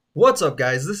What's up,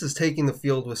 guys? This is Taking the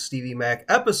Field with Stevie Mac,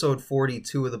 episode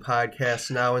 42 of the podcast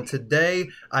now. And today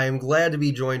I am glad to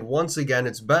be joined once again.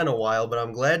 It's been a while, but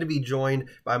I'm glad to be joined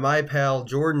by my pal,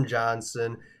 Jordan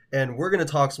Johnson. And we're going to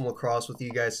talk some lacrosse with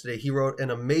you guys today. He wrote an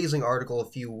amazing article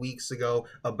a few weeks ago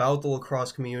about the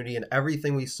lacrosse community and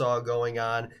everything we saw going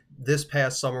on this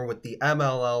past summer with the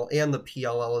MLL and the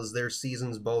PLL as their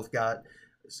seasons both got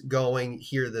going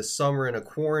here this summer in a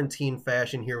quarantine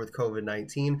fashion here with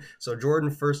COVID-19. So,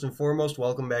 Jordan, first and foremost,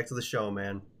 welcome back to the show,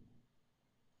 man.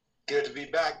 Good to be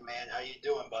back, man. How you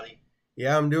doing, buddy?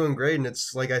 Yeah, I'm doing great, and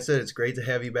it's like I said, it's great to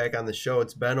have you back on the show.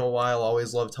 It's been a while.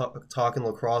 Always love talking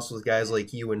lacrosse with guys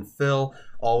like you and Phil.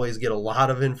 Always get a lot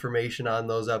of information on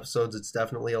those episodes. It's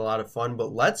definitely a lot of fun.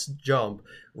 But let's jump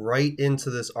right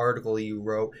into this article you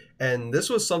wrote. And this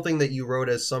was something that you wrote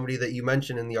as somebody that you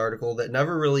mentioned in the article that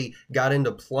never really got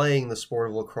into playing the sport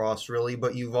of lacrosse, really,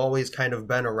 but you've always kind of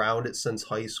been around it since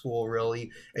high school, really,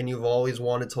 and you've always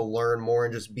wanted to learn more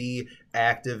and just be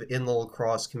active in the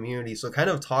lacrosse community. So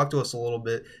kind of talk to us a little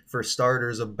bit for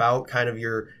starters about kind of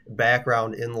your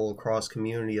background in the lacrosse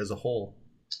community as a whole.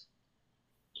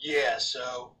 Yeah,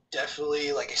 so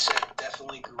definitely, like I said,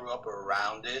 definitely grew up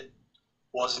around it.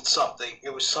 It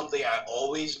was something I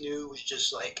always knew was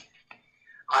just like,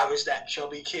 I was that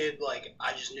chubby kid. Like,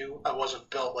 I just knew I wasn't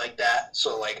built like that.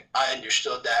 So, like, I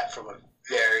understood that from a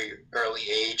very early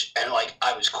age. And, like,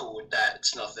 I was cool with that.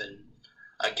 It's nothing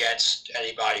against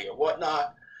anybody or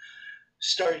whatnot.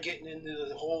 Started getting into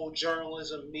the whole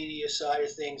journalism media side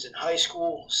of things in high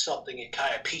school, something that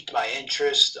kind of piqued my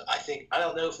interest. I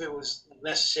don't know if it was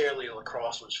necessarily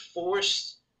lacrosse was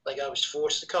forced, like I was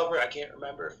forced to cover. I can't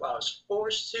remember if I was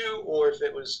forced to or if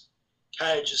it was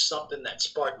kind of just something that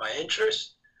sparked my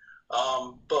interest.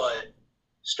 But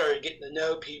started getting to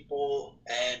know people,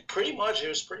 and it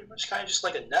was pretty much kind of just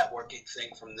like a networking thing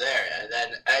from there. And then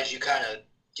as you kind of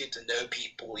get to know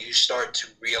people, you start to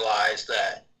realize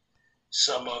that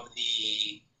some of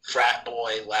the frat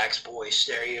boy, lax boy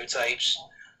stereotypes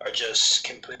are just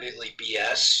completely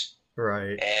BS.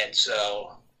 Right. And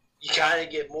so you kind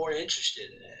of get more interested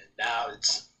in it. Now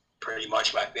it's pretty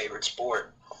much my favorite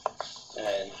sport.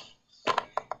 And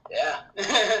yeah,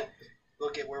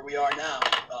 look at where we are now.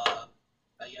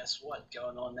 I guess what,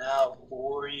 going on now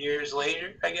 4 years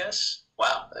later, I guess.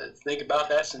 Wow, think about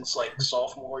that since like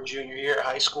sophomore, junior year of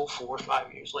high school, 4 or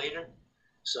 5 years later.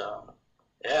 So,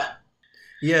 yeah.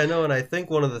 Yeah, no, and I think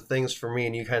one of the things for me,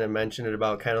 and you kind of mentioned it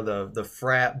about kind of the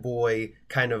frat boy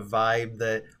kind of vibe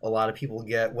that a lot of people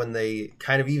get when they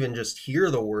kind of even just hear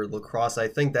the word lacrosse. I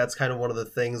think that's kind of one of the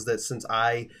things that since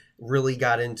I really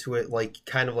got into it like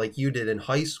kind of like you did in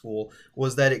high school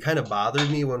was that it kind of bothered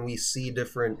me when we see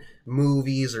different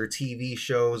movies or TV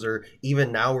shows, or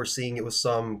even now we're seeing it with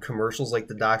some commercials like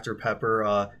the Dr.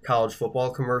 Pepper college football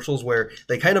commercials where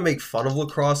they kind of make fun of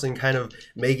lacrosse and kind of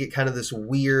make it kind of this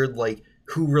weird like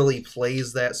who really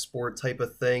plays that sport type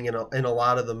of thing. And in a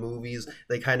lot of the movies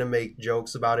they kind of make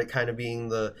jokes about it kind of being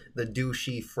the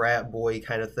douchey frat boy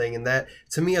kind of thing, and that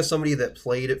to me as somebody that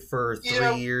played it for You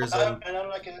 3 years and and I'm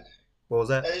not gonna. what was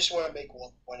that? I just want to make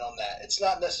one point on that. It's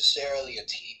not necessarily a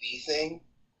TV thing.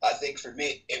 I think for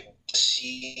me, it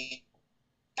see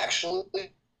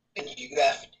actually, and you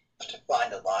have to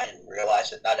find a line and realize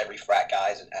that not every frat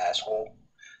guy is an asshole.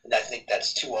 And I think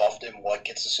that's too often what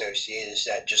gets associated is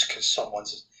that just because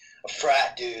someone's a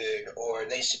frat dude or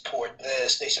they support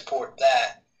this, they support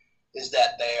that, is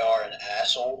that they are an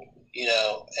asshole,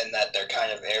 and that they're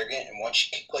kind of arrogant. And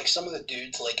once you, like some of the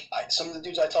dudes I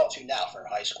talk to now from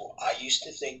high school, I used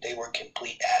to think they were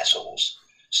complete assholes.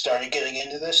 Started getting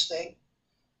into this thing,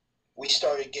 we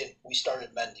started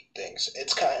mending things.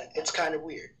 It's kind of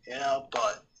weird,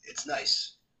 but it's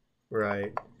nice.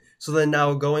 Right. So then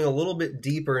now going a little bit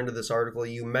deeper into this article,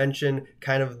 you mentioned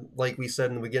kind of like we said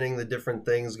in the beginning, the different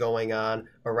things going on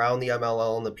around the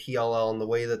MLL and the PLL and the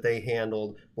way that they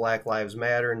handled Black Lives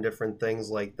Matter and different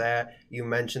things like that. You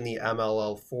mentioned the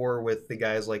MLL4 with the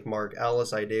guys like Mark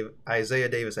Ellis, Isaiah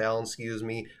Davis Allen,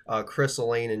 Chris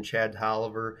Elaine and Chad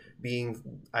Tolliver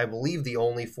being, I believe, the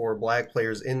only four black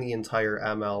players in the entire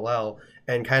MLL,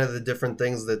 and kind of the different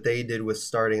things that they did with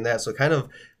starting that. So kind of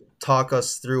talk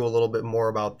us through a little bit more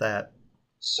about that.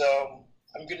 So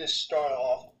I'm gonna start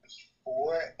off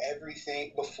before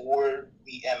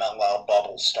the MLL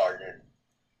bubble started,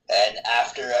 and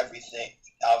after everything.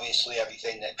 Obviously,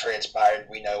 everything that transpired,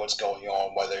 we know what's going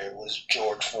on. Whether it was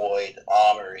George Floyd,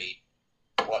 Omri,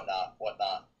 whatnot.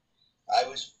 I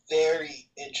was very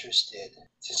interested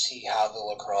to see how the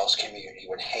lacrosse community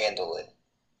would handle it,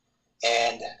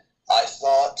 and I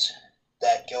thought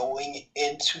that going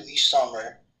into the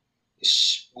summer,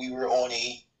 we were on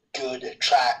a good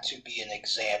track to be an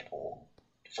example,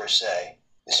 per se.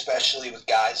 Especially with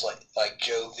guys like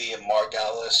Jovi and Mark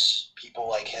Ellis, people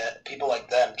like him, people like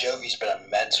them. Jovi's been a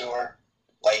mentor,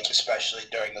 like especially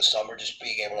during the summer, just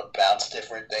being able to bounce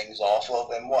different things off of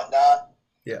and whatnot.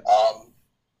 Yeah.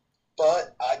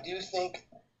 But I do think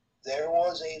there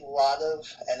was a lot of,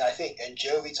 and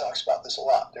Jovi talks about this a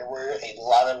lot, there were a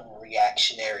lot of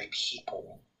reactionary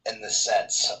people in the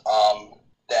sense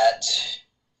that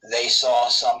they saw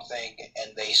something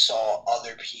and they saw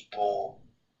other people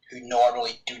who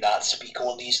normally do not speak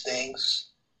on these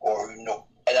things,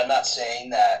 and I'm not saying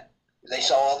that they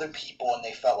saw other people and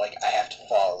they felt like, I have to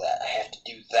follow that, I have to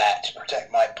do that to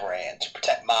protect my brand, to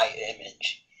protect my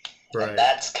image. Right. And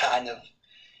that's kind of,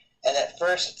 and at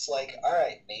first it's like, all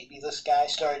right, maybe this guy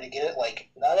started to get it. Like,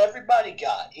 not everybody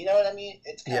got it, you know what I mean?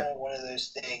 It's kind of one of those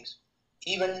things.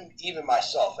 Even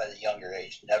myself at a younger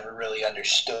age never really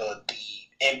understood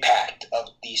the impact of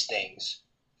these things,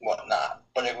 whatnot.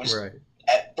 But it was,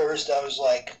 at first I was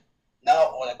like, no, I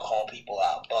don't want to call people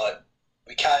out, but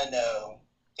we you kind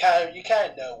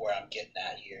of know where I'm getting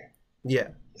at here. Yeah.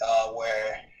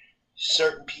 Where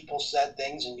certain people said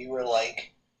things and you were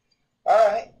like, all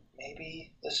right,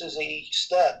 maybe this is a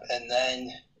step. And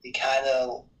then you kind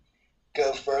of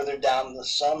go further down the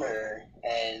summer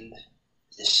and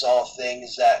you saw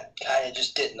things that kind of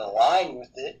just didn't align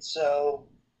with it. So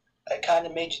it kind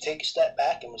of made you take a step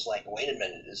back and was like, wait a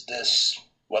minute, is this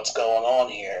what's going on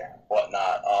here?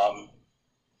 Whatnot.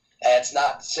 And it's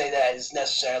not to say that it's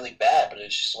necessarily bad, but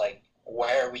it's just like,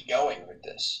 where are we going with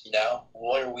this? You know,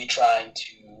 what are we trying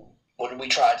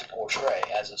to portray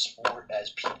as a sport,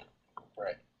 as people,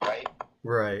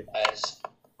 right? As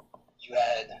you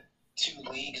had two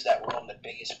leagues that were on the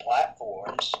biggest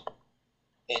platforms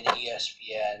in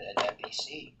ESPN and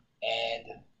NBC,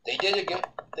 and they did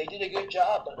a good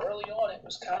job. But early on, it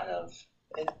was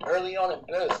early on in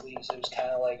both leagues, it was kind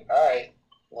of like, all right,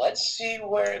 let's see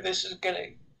where this is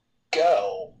gonna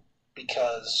go,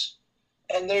 because.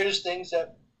 And there's things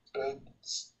that both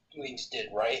leagues did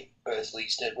right, both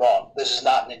leagues did wrong. This is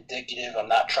not an indicative. I'm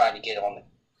not trying to get on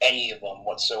any of them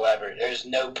whatsoever. There's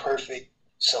no perfect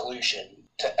solution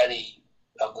to any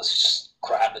of this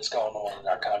crap that's going on in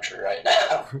our country right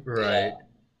now. Right.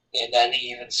 Yeah. And then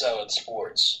even so in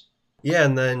sports. Yeah,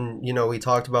 and then, we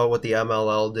talked about what the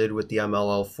MLL did with the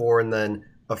MLL4, and then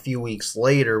a few weeks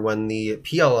later, when the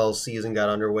PLL season got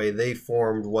underway, they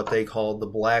formed what they called the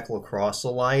Black Lacrosse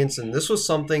Alliance. And this was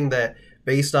something that,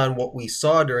 based on what we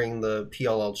saw during the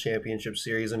PLL Championship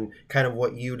Series and kind of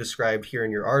what you described here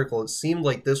in your article, it seemed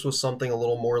like this was something a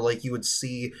little more like you would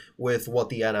see with what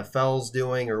the NFL's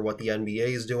doing or what the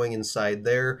NBA's doing inside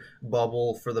their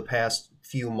bubble for the past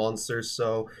few months or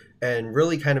so, and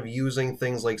really kind of using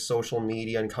things like social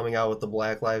media and coming out with the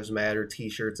Black Lives Matter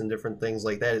t-shirts and different things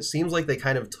like that. It seems like they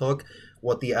kind of took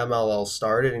what the MLL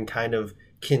started and kind of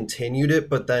continued it,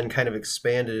 but then kind of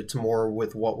expanded it to more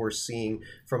with what we're seeing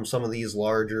from some of these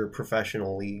larger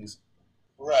professional leagues.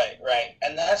 Right.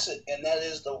 And that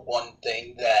is the one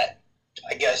thing that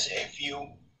I guess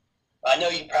I know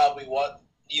you probably want,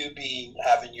 you being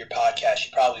having your podcast,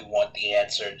 you probably want the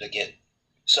answer to get.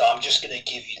 So I'm just going to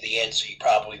give you the answer you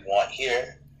probably want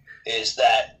here, is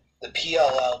that the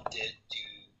PLL did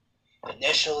do,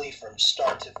 initially from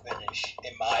start to finish,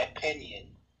 in my opinion,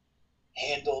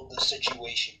 handled the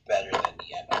situation better than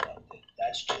the MLL did.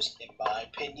 That's just in my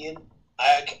opinion.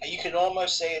 You could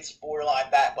almost say it's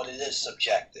borderline bad, but it is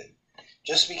subjective.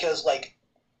 Just because, and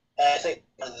I think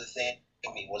one of the things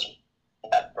for me was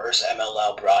that first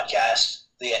MLL broadcast,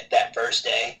 that first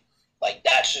day.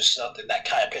 That's just something that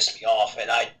kind of pissed me off.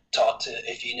 And I talked to,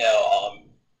 if you know,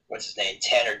 what's his name,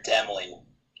 Tanner Demling,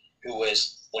 who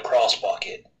was Lacrosse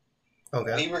Bucket.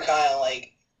 Okay. We were kind of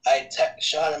I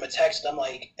shot him a text. I'm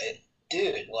like,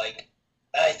 dude,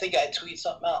 I think I tweeted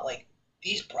something out,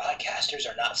 these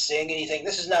broadcasters are not saying anything.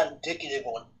 This is not indicative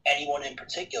on anyone in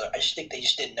particular. I just think they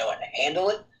just didn't know how to handle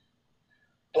it.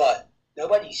 But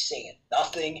nobody's saying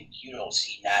nothing. You don't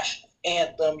see national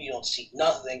anthem. You don't see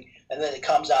nothing. And then it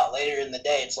comes out later in the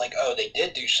day. It's like, oh, they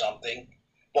did do something,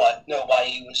 but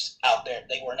nobody was out there.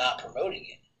 They were not promoting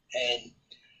it. And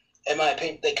in my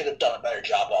opinion, they could have done a better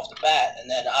job off the bat. And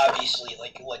then obviously,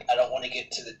 I don't want to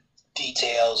get to the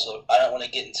details. I don't want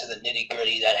to get into the nitty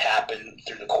gritty that happened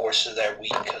through the course of their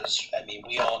week, because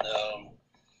we all know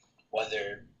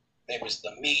whether it was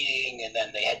the meeting and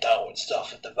then they had dealt with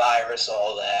stuff with the virus,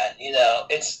 all that.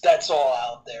 That's all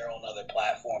out there on other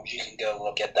platforms. You can go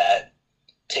look at that.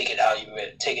 Take it how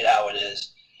it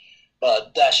is.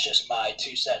 But that's just my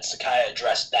 2 cents to kind of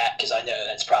address that, because I know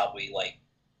that's probably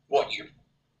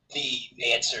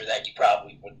the answer that you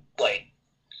probably would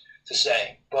to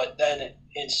say. But then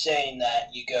in saying that,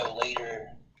 you go later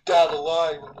down the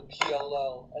line with the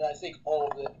PLL, and I think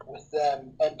all of it with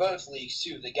them, and both leagues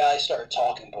too, the guys started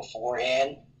talking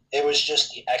beforehand. It was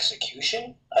just the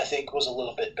execution, I think, was a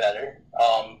little bit better.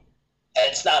 And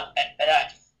it's not, and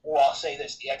I'll say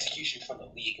this, the execution from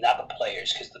the league, not the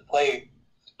players, because the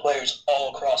players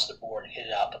all across the board hit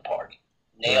it out the park.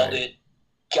 Nailed it,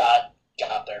 got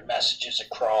their messages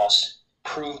across,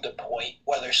 proved a point,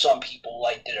 whether some people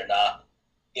liked it or not,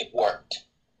 it worked.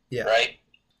 Yeah. Right?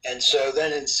 And so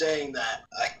then in saying that,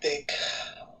 I think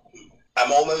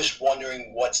I'm almost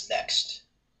wondering what's next.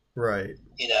 Right.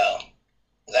 You know,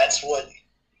 that's what,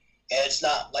 and it's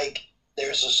not like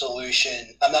there's a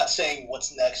solution. I'm not saying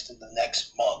what's next in the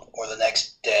next month or the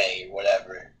next day or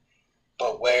whatever,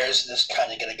 but where's this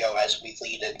kind of going to go as we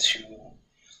lead into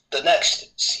the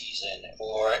next season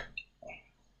or,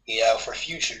 for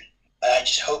future. And I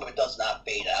just hope it does not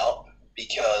fade out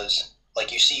because,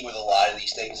 like you see with a lot of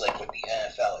these things, like with the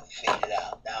NFL, it faded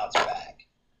out. Now it's back.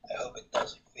 I hope it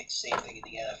doesn't. Same thing in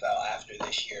the NFL after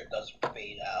this year. It doesn't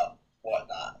fade out,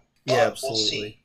 whatnot. Yeah, But absolutely. We'll see.